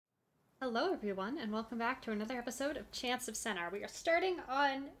Hello everyone, and welcome back to another episode of Chants of Sennaar. We are starting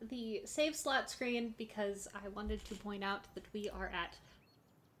on the save slot screen because I wanted to point out that we are at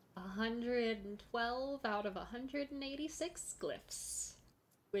 112 out of 186 glyphs,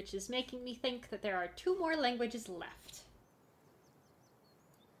 which is making me think that there are 2 more languages left.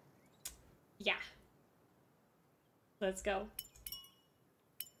 Yeah. Let's go.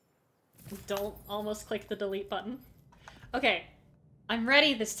 Don't almost click the delete button. Okay, I'm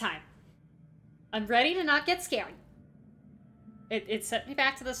ready this time. I'm ready to not get scary. It sent me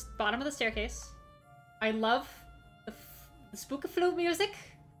back to the bottom of the staircase. I love the spookaflu music.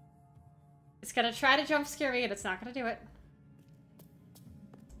 It's gonna try to jump scare me and it's not gonna do it.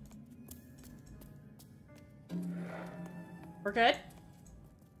 We're good.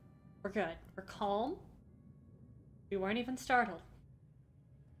 We're good. We're calm. We weren't even startled.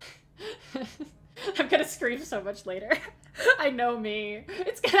 I'm gonna scream so much later. I know me.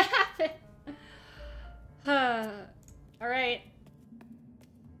 It's gonna happen. Alright.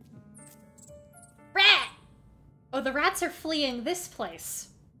 Rat! Oh, the rats are fleeing this place.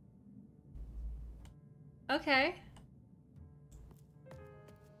 Okay.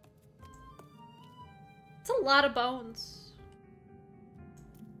 It's a lot of bones.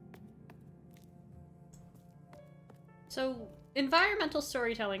 So, environmental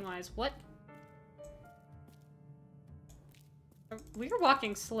storytelling-wise, what... We're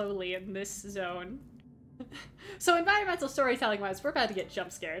walking slowly in this zone. So environmental storytelling-wise, we're about to get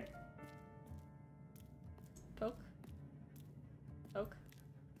jump scared. Poke. Poke.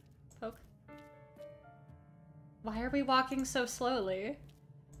 Poke. Why are we walking so slowly?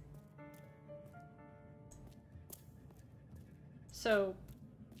 So...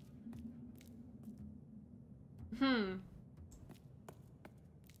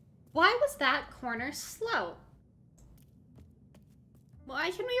 Why was that corner slow? Why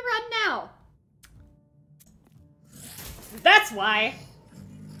can we run now? That's why!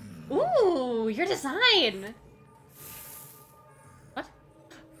 Ooh, your design! What?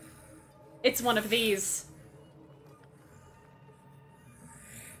 It's one of these.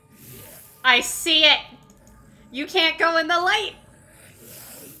 I see it! You can't go in the light!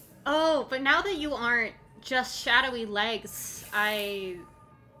 Oh, but now that you aren't just shadowy legs, Okay,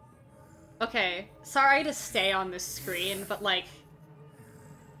 sorry to stay on this screen, but like...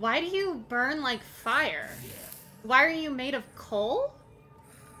 Why do you burn like fire? Why are you made of coal?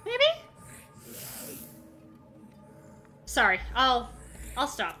 Maybe? Sorry, I'll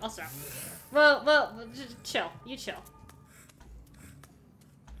stop, I'll stop. Well, just chill, you chill.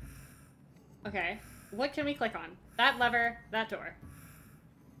 Okay, what can we click on? That lever, that door.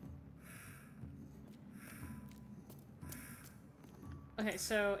 Okay,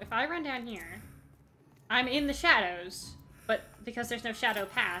 so if I run down here, I'm in the shadows, but because there's no shadow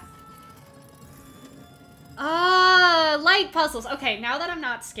path. Ah, light puzzles. Okay, now that I'm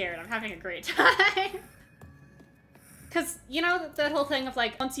not scared, I'm having a great time. Because, you know, that whole thing of,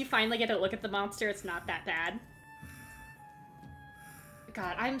 like, once you finally get to look at the monster, it's not that bad.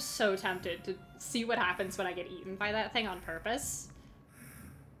 God, I'm so tempted to see what happens when I get eaten by that thing on purpose.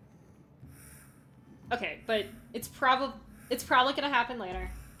 Okay, but it's probably gonna happen later.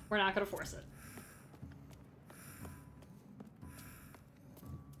 We're not gonna force it.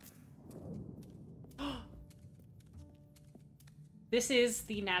 This is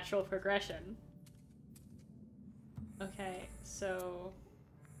the natural progression. Okay, so...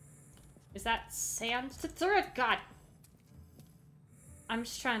 Is that sand to throw it? God! I'm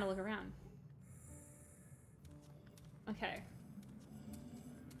just trying to look around. Okay.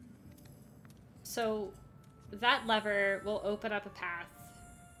 So, that lever will open up a path.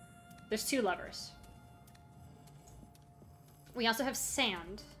 There's 2 levers. We also have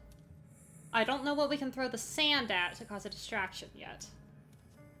sand. I don't know what we can throw the sand at to cause a distraction yet.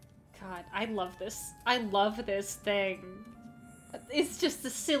 God, I love this. I love this thing. It's just a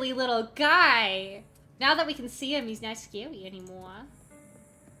silly little guy. Now that we can see him, he's not scary anymore.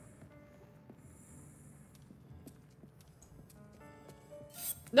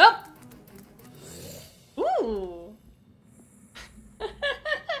 Nope! Ooh!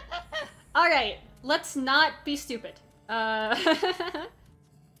 Alright, let's not be stupid.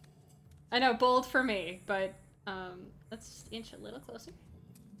 I know, bold for me, but, let's just inch a little closer.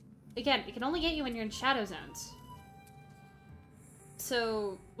 Again, it can only get you when you're in shadow zones.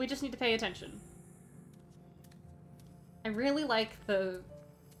 So, we just need to pay attention. I really like the...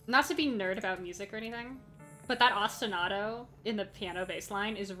 Not to be nerd about music or anything, but that ostinato in the piano bass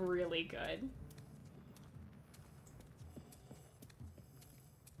line is really good.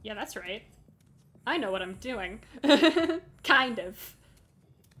 Yeah, that's right. I know what I'm doing. Kind of.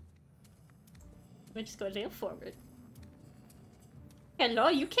 We're just going to go forward. Hello,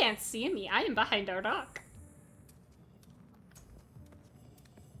 you can't see me. I am behind a rock.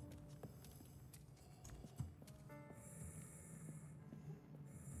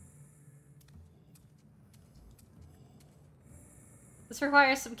 This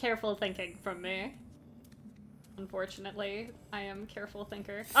requires some careful thinking from me. Unfortunately, I am a careful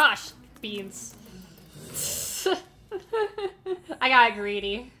thinker. Ah, beans. I got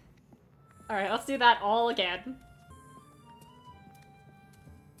greedy. Alright, let's do that all again.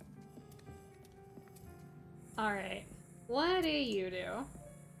 Alright. What do you do?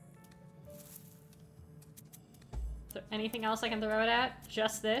 Is there anything else I can throw it at?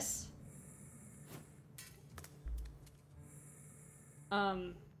 Just this?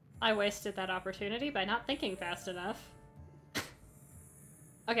 I wasted that opportunity by not thinking fast enough.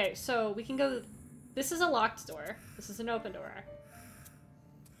 Okay, so we can go... This is a locked door. This is an open door.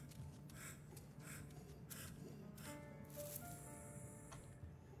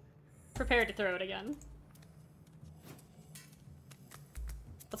 Prepare to throw it again.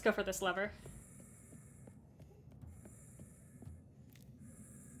 Let's go for this lever.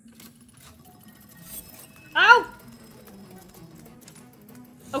 Ow!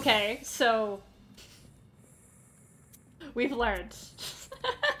 Okay, so... We've learned.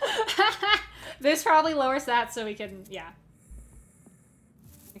 This probably lowers that so we can... Yeah.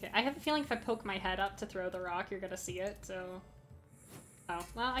 Okay, I have a feeling if I poke my head up to throw the rock, you're gonna see it, so... Oh,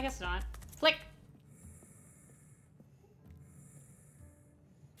 well, I guess not. Flick!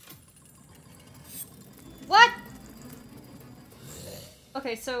 What?!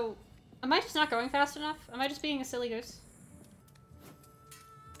 Okay, so... Am I just not going fast enough? Am I just being a silly goose?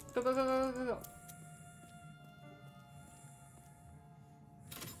 Go, go, go, go, go, go.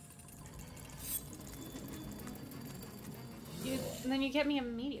 And then you get me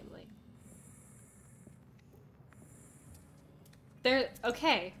immediately.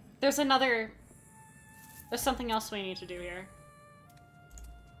 Okay. There's something else we need to do here.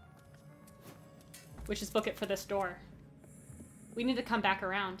 Which is book it for this door. We need to come back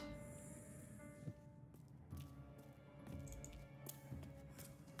around.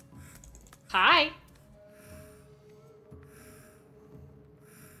 Hi!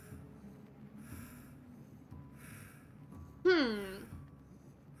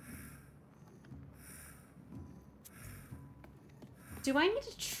 Do I need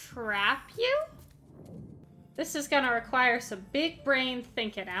to trap you? This is gonna require some big brain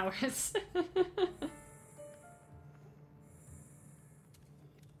thinking hours.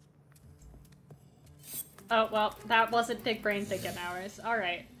 Oh, well, that wasn't big brain thinking hours.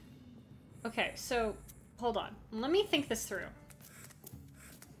 Alright. Okay, so, hold on. Let me think this through.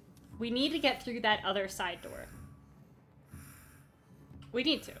 We need to get through that other side door. We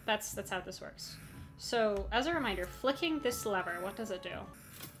need to. That's how this works. So, as a reminder, flicking this lever, what does it do?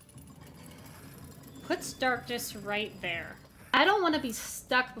 Puts darkness right there. I don't want to be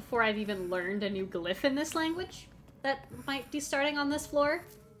stuck before I've even learned a new glyph in this language that might be starting on this floor.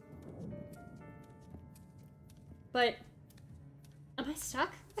 But, am I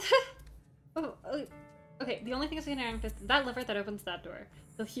stuck? Oh, okay, the only thing is going to happen is that lever that opens that door.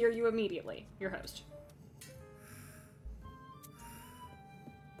 They'll hear you immediately, your host.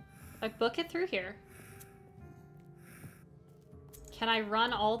 I book it through here. Can I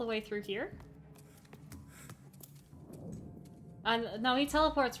run all the way through here? No, he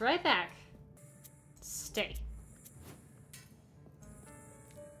teleports right back. Stay.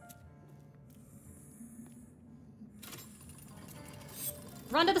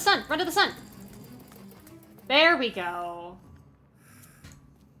 Run to the sun! Run to the sun! There we go.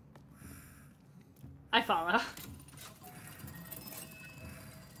 I follow.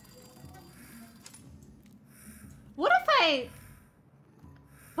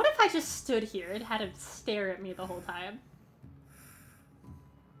 What if I just stood here and had him stare at me the whole time?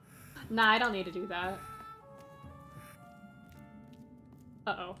 Nah, I don't need to do that.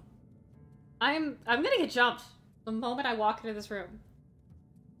 Uh-oh. I'm gonna get jumped the moment I walk into this room.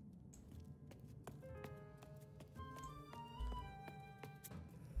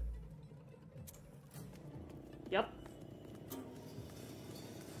 Yep.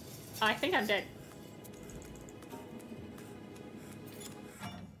 I think I'm dead.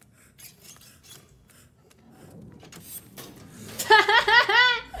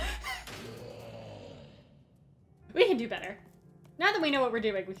 We can do better. Now that we know what we're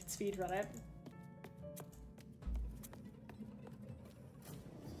doing, we can speedrun it.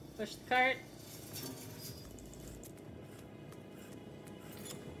 Push the cart.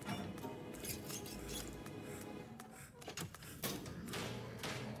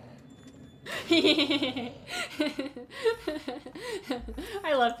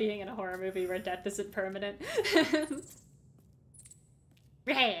 I love being in a horror movie where death isn't permanent.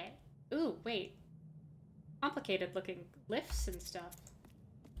 Ooh, wait. Complicated looking lifts and stuff.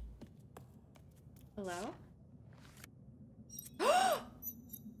 Hello?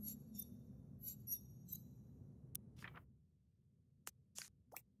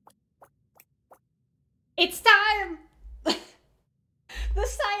 It's time! The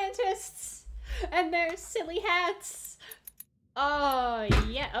scientists and their silly hats. Oh,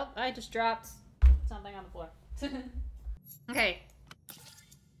 yeah. Oh, I just dropped something on the floor. Okay.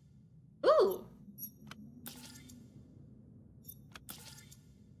 Ooh.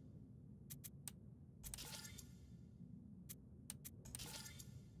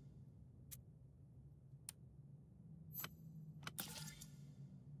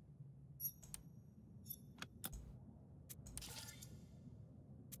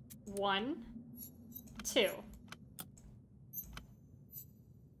 One, 2,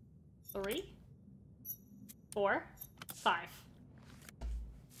 3, 4, 5.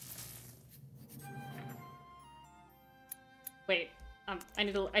 Wait, I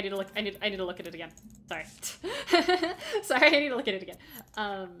need to look at it again. Sorry. Sorry, I need to look at it again.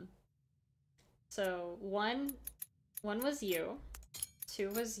 So one was you, 2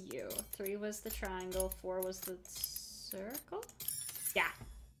 was you, 3 was the triangle, 4 was the circle? Yeah.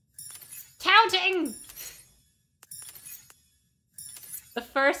 Counting! The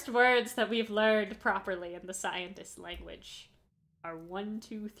first words that we've learned properly in the scientist language are 1,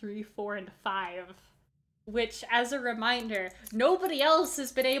 2, 3, 4, and 5. Which, as a reminder, nobody else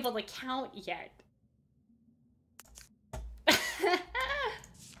has been able to count yet.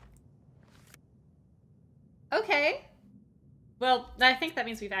 Okay. Well, I think that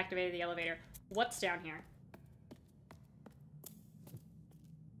means we've activated the elevator. What's down here?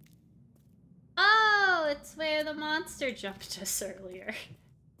 Oh, it's where the monster jumped us earlier.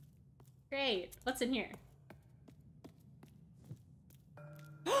 Great. What's in here?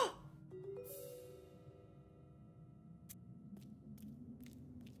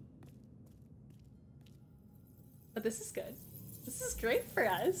 But this is good. This is great for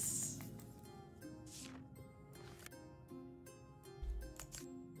us.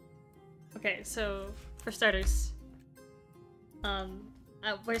 Okay, so for starters,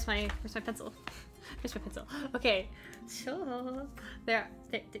 where's my pencil? Where's my pencil? Okay, so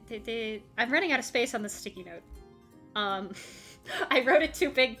I'm running out of space on this sticky note. I wrote it too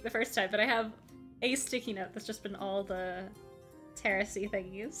big the first time, but I have a sticky note that's just been all the terracey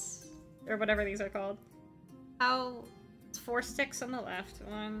thingies, or whatever these are called. How? It's 4 sticks on the left.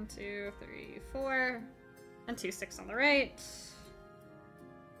 1, 2, 3, 4, and 2 sticks on the right.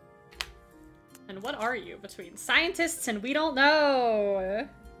 And what are you between scientists and we don't know?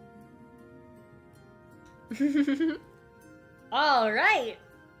 All right.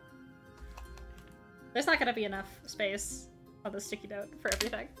 There's not gonna be enough space on the sticky note for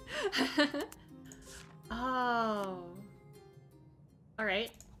everything. Oh. All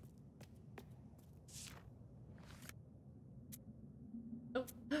right. Oh,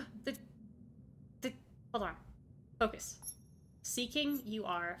 hold on. Focus. Seeking, you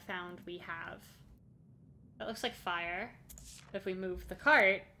are. Found, we have. That looks like fire. If we move the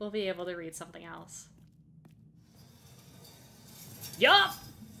cart, we'll be able to read something else. Yup!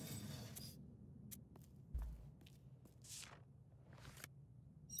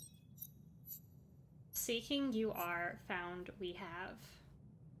 Seeking, you are. Found, we have.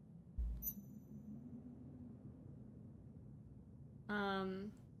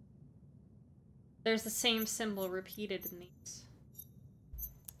 There's the same symbol repeated in these.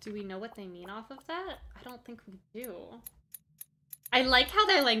 Do we know what they mean off of that? I don't think we do. I like how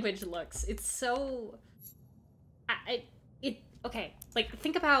their language looks. It's so... okay, like,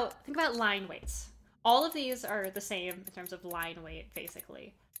 think about line weights. All of these are the same in terms of line weight,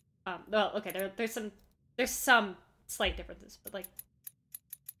 basically. Well, okay, there's some slight differences, but, like,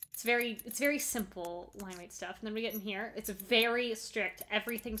 it's very simple line weight stuff. And then we get in here, it's very strict.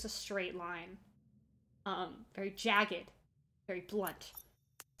 Everything's a straight line. Very jagged, very blunt.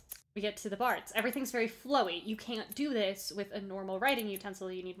 We get to the bards. Everything's very flowy. You can't do this with a normal writing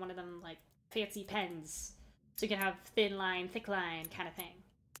utensil. You need one of them, like, fancy pens. So you can have thin line, thick line kind of thing.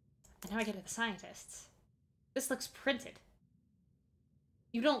 And now I get to the scientists. This looks printed.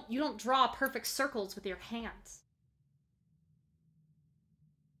 You don't draw perfect circles with your hands.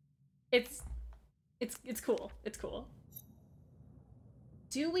 It's cool. It's cool.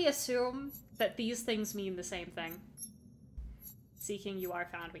 Do we assume that these things mean the same thing? Seeking, you are.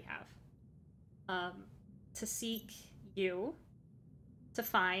 Found, we have. To seek you, to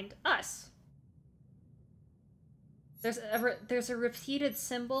find us. There's a repeated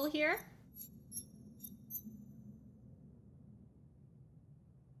symbol here.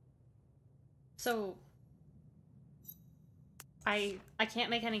 So I can't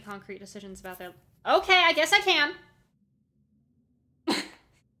make any concrete decisions about that. Okay, I guess I can.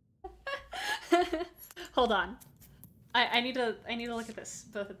 Hold on. I need to look at this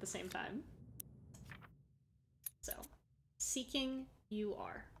both at the same time. So, seeking you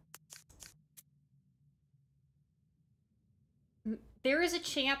are. There is a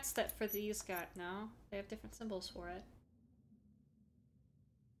chance that for these guys, no, they have different symbols for it.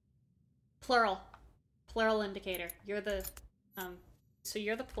 Plural. Plural indicator. You're the, so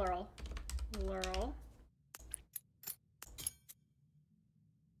you're the plural. Plural.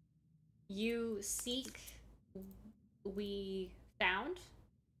 You seek, we found.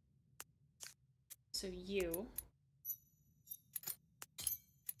 So you.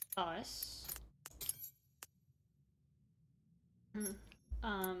 Us.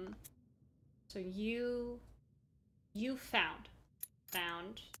 So you found.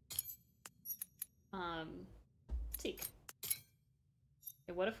 Seek.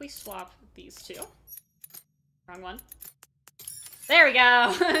 Okay, what if we swap these two? Wrong one. There we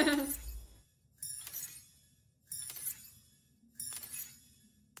go!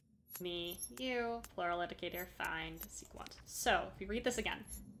 Me, you, plural indicator, find, seek, want. So, if you read this again.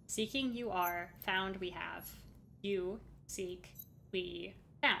 Seeking you are, found we have. You, seek, we,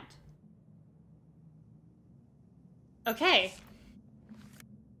 found. Okay.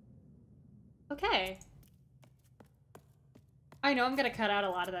 Okay. I know I'm gonna cut out a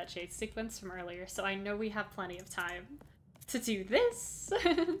lot of that chase sequence from earlier, so I know we have plenty of time to do this.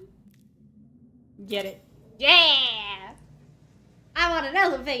 Get it? Yeah! I want an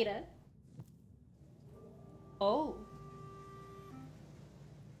elevator! Oh.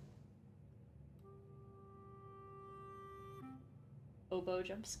 Oboe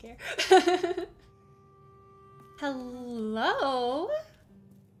jump scare. Hello?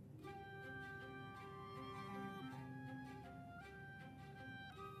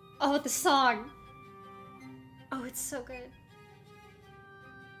 Oh, the song. Oh, it's so good.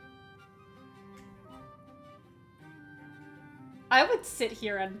 I would sit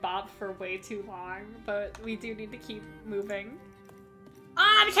here and bop for way too long, but we do need to keep moving.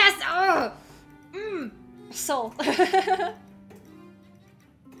 Ah, the cast! Oh! Soul.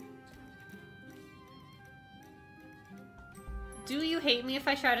 Do you hate me if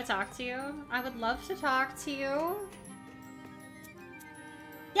I try to talk to you? I would love to talk to you.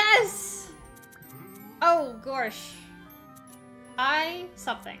 Yes! Oh, gosh. I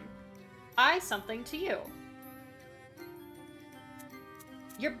something to you.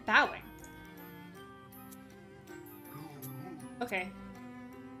 You're bowing. Okay.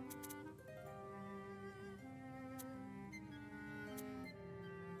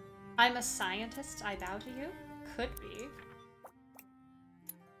 I'm a scientist, I bow to you? Could be.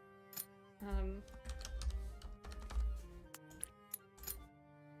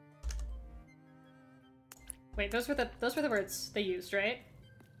 Wait, those were the words they used, right?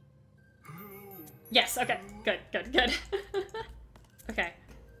 Yes, okay. Good. Okay.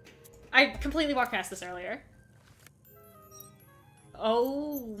 I completely walked past this earlier.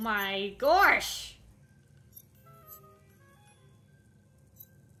 Oh my gosh!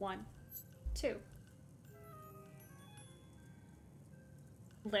 1, 2.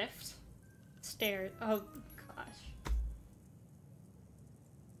 Lift. Stairs. Oh gosh.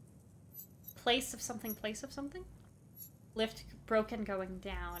 Place of something, Lift broken going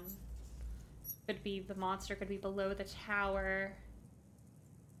down. Could be the monster, could be below the tower.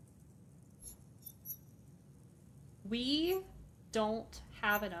 We don't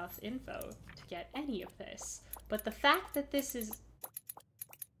have enough info to get any of this. But the fact that this is...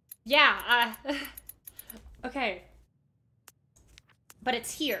 Yeah, okay. But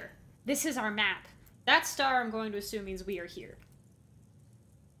it's here. This is our map. That star, I'm going to assume, means we are here.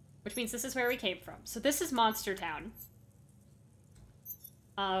 Which means this is where we came from. So this is Monster Town.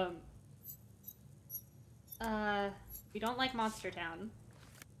 We don't like Monster Town.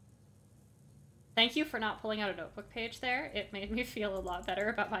 Thank you for not pulling out a notebook page there. It made me feel a lot better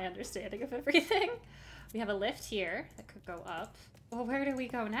about my understanding of everything. We have a lift here that could go up. Well, where do we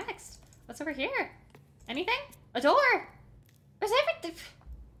go next? What's over here? Anything? A door! Where's everything?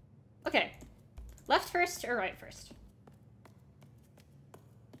 Okay. Left first or right first?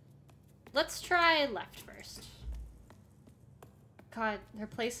 Let's try left first. God, their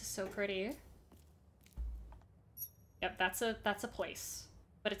place is so pretty. Yep, that's a place.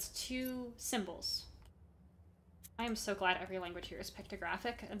 But it's 2 symbols. I am so glad every language here is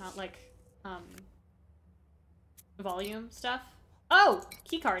pictographic and not like, volume stuff. Oh!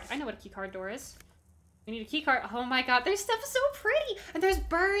 Keycard. I know what a keycard door is. We need a keycard. Oh my god, their stuff is so pretty! And there's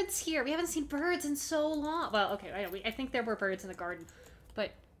birds here! We haven't seen birds in so long. Well, okay, I think there were birds in the garden.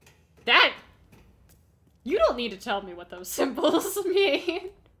 But that... You don't need to tell me what those symbols mean.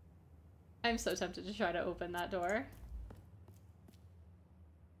 I'm so tempted to try to open that door.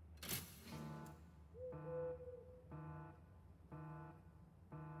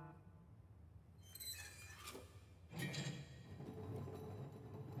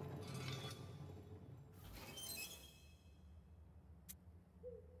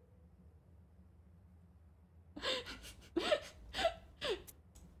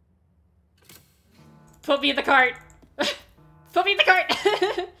 Put me in the cart! Put me in the cart!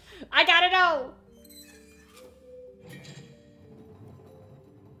 I gotta know!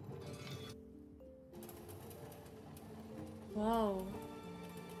 Whoa.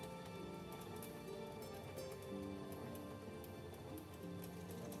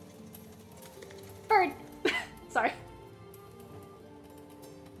 Bird! Sorry.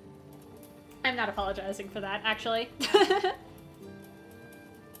 I'm not apologizing for that, actually.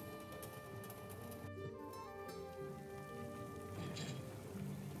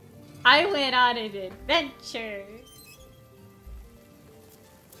 I went on an adventure!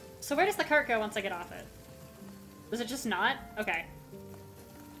 So where does the cart go once I get off it? Does it just not? Okay.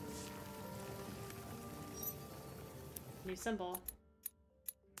 New symbol.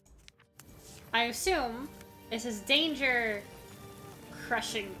 I assume this is danger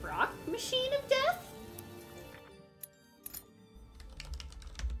crushing rock machine of death?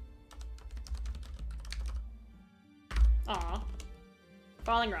 Aw.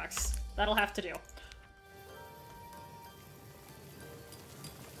 Falling rocks. That'll have to do.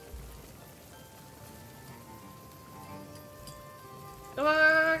 Go, go,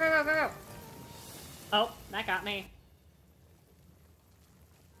 go, go, go, go, go. Oh, that got me.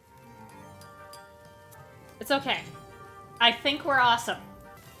 It's okay. I think we're awesome.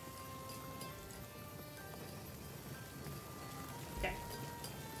 Okay.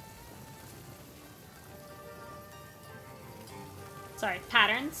 Sorry,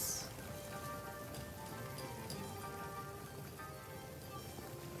 patterns.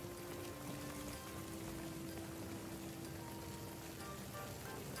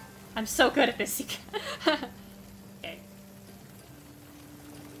 I'm so good at this. Okay.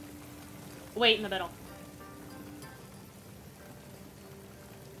 Wait in the middle.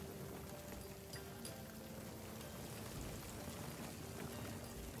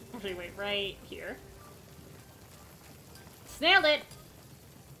 Actually, wait right here. Nailed it!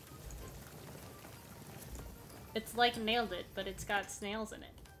 It's like nailed it, but it's got snails in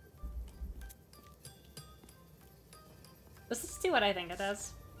it. Let's just do what I think it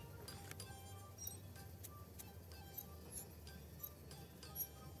does.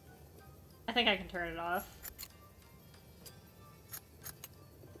 I think I can turn it off.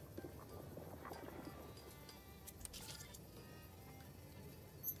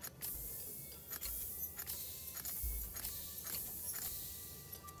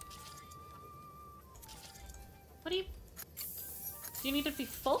 What do you need to be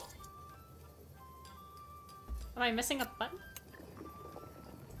full? Am I missing a button?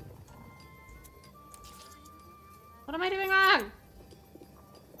 What am I doing wrong?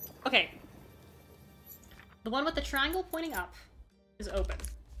 Okay. The one with the triangle pointing up is open.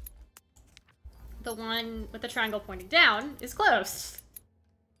 The one with the triangle pointing down is closed.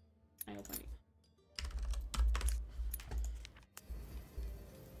 Triangle pointing.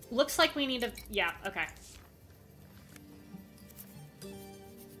 Looks like we need to... Yeah, okay.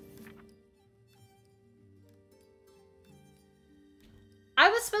 I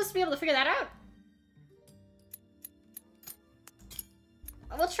was supposed to be able to figure that out.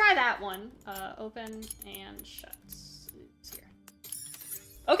 We'll try that one. Open and shut. It's here.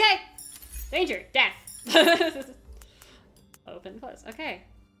 Okay! Danger, death. Open, close. Okay.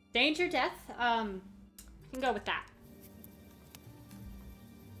 Danger, death. We can go with that.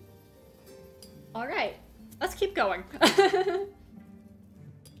 Alright. Let's keep going.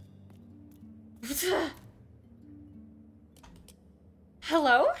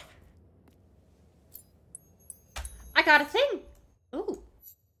 Hello? I got a thing. Ooh.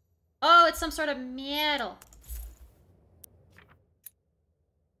 Oh, it's some sort of metal.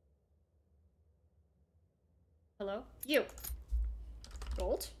 Hello? You.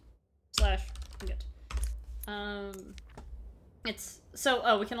 Gold? Slash ingot. It's... So,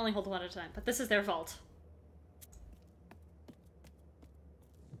 oh, we can only hold one at a time, but this is their vault.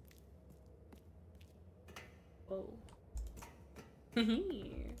 Whoa.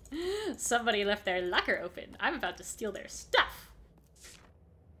 Somebody left their locker open. I'm about to steal their stuff.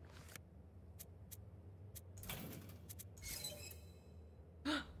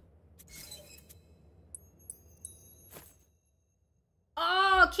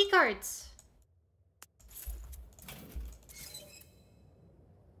 Oh, keycards.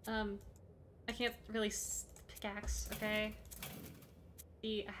 I can't really pickaxe, okay?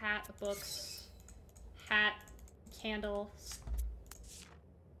 Be a hat, books, hat, candle.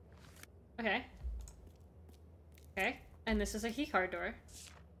 Okay. Okay, and this is a keycard door.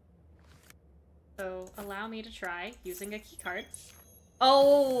 So allow me to try using a keycard.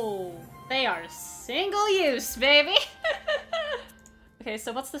 Oh, they are single use, baby! Okay,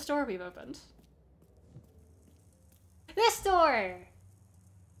 so what's this door we've opened? This door!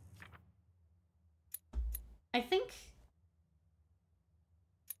 I think...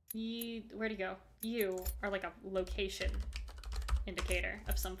 where'd he go? You are like a location indicator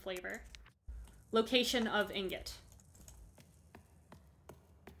of some flavor. Location of ingot.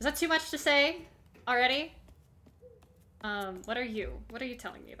 Is that too much to say already? What are you? What are you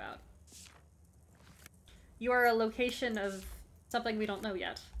telling me about? You are a location of something we don't know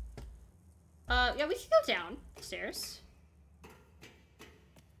yet. Yeah, we can go downstairs.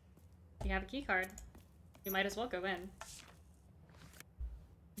 You have a key card. You might as well go in.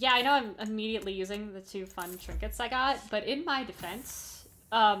 Yeah, I know I'm immediately using the 2 fun trinkets I got, but in my defense,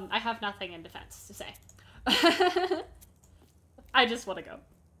 I have nothing in defense to say. I just want to go.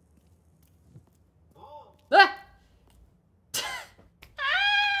 Ah!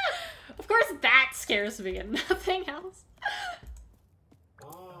 Of course that scares me and nothing else.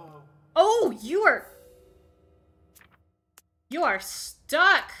 Oh, you are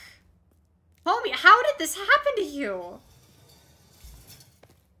stuck. Homie, how did this happen to you?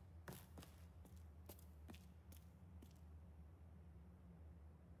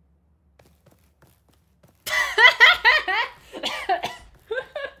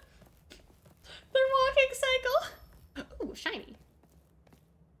 Their walking cycle. Ooh, shiny.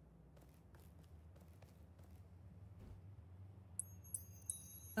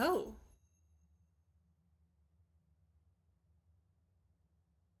 Oh.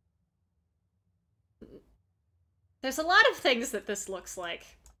 There's a lot of things that this looks like,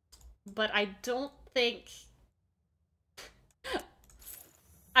 but I don't think...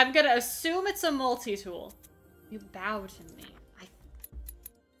 I'm gonna assume it's a multi-tool. You bow to me.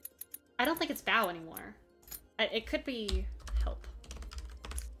 I don't think it's bow anymore. It could be help.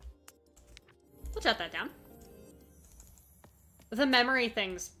 We'll jot that down. The memory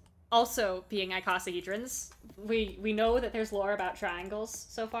things also being icosahedrons. We know that there's lore about triangles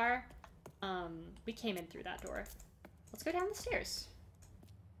so far. We came in through that door. Let's go down the stairs.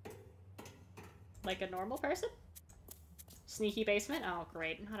 Like a normal person? Sneaky basement? Oh,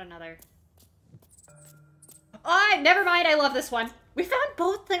 great. Not another. Oh, never mind. I love this one. We found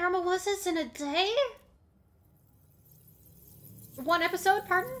both Thermowusses in a day? 1 episode,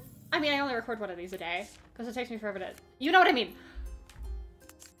 pardon? I mean, I only record one of these a day, because it takes me forever to... You know what I mean.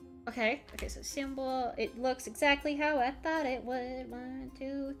 Okay. Okay, so symbol. It looks exactly how I thought it would. 1,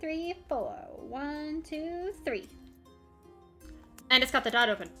 2, 3, 4. 1, 2, 3. And it's got the dot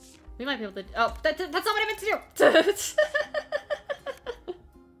open. We might be able to... Oh, that's not what I meant to do!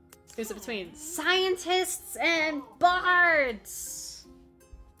 Who's it between? Scientists and bards!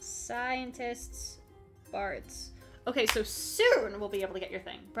 Scientists, bards. Okay, so soon we'll be able to get your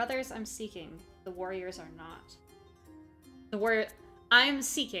thing. Brothers, I'm seeking. The warriors are not. I'm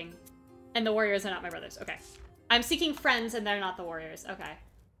seeking, and the warriors are not my brothers. Okay. I'm seeking friends, and they're not the warriors. Okay.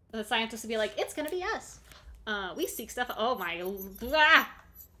 The scientists will be like, it's gonna be us. We seek stuff. Oh my... Blah!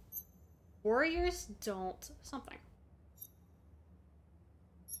 Warriors don't something.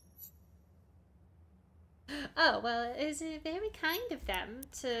 Oh, well, is it very kind of them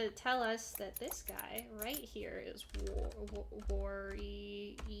to tell us that this guy right here is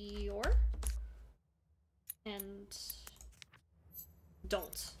warrior? And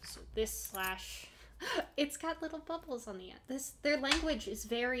don't. So this slash... It's got little bubbles on the end. Their language is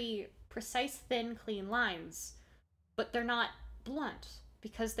very precise, thin, clean lines, but they're not blunt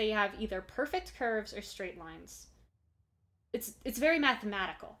because they have either perfect curves or straight lines. It's very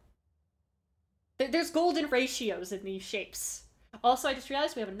mathematical. There's golden ratios in these shapes. Also, I just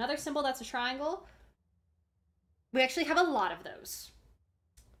realized we have another symbol that's a triangle. We actually have a lot of those.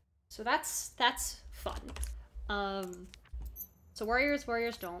 So that's fun. So warriors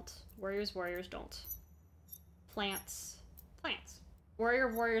don't. Warriors don't. Plants.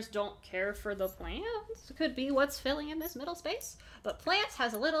 Warriors don't care for the plants. Could be what's filling in this middle space. But plants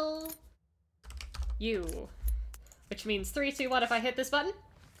has a little U. Which means 3, 2, 1 if I hit this button.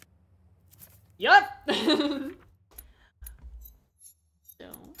 Yup!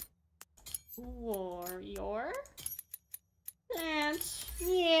 Don't. Warrior. And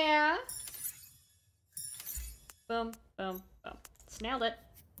yeah. Boom, boom, boom. Snailed it.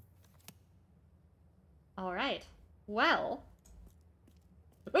 Alright. Well.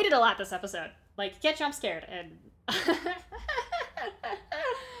 We did a lot this episode. Like, get jump scared and...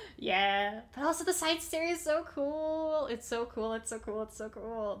 yeah. But also the side stair is so cool. It's so cool, it's so cool, it's so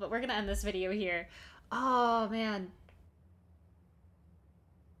cool. But we're gonna end this video here. Oh, man.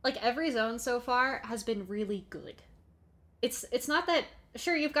 Like, every zone so far has been really good. It's not that...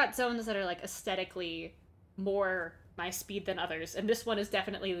 Sure, you've got zones that are, like, aesthetically more my speed than others, and this one is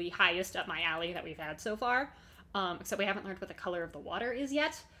definitely the highest up my alley that we've had so far. Except we haven't learned what the color of the water is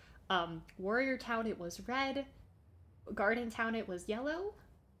yet. Warrior Town, it was red. Garden Town, it was yellow.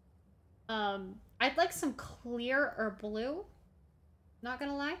 I'd like some clear or blue. Not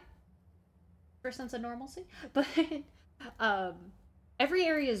gonna lie. For a sense of normalcy. But, every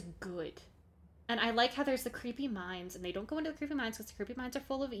area is good. And I like how there's the creepy mines, and they don't go into the creepy mines because the creepy mines are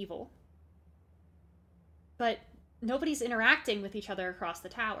full of evil. But nobody's interacting with each other across the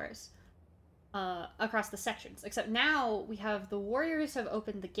towers. Across the sections. Except now we have the warriors have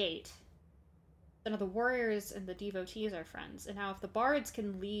opened the gate. So now the warriors and the devotees are friends. And now if the bards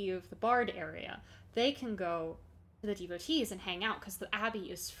can leave the bard area, they can go to the devotees and hang out because the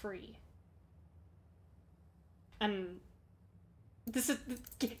abbey is free. And this is...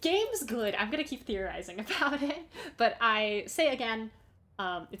 The game's good. I'm gonna keep theorizing about it. But I say again,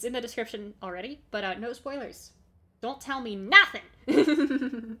 it's in the description already, but no spoilers. Don't tell me nothing!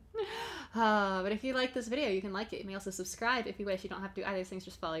 But if you like this video, you can like it. You may also subscribe if you wish. You don't have to do either things,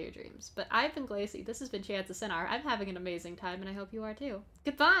 just follow your dreams. But I've been Glacy. This has been Chants of Sennaar. I'm having an amazing time, and I hope you are too.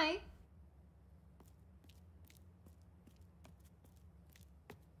 Goodbye!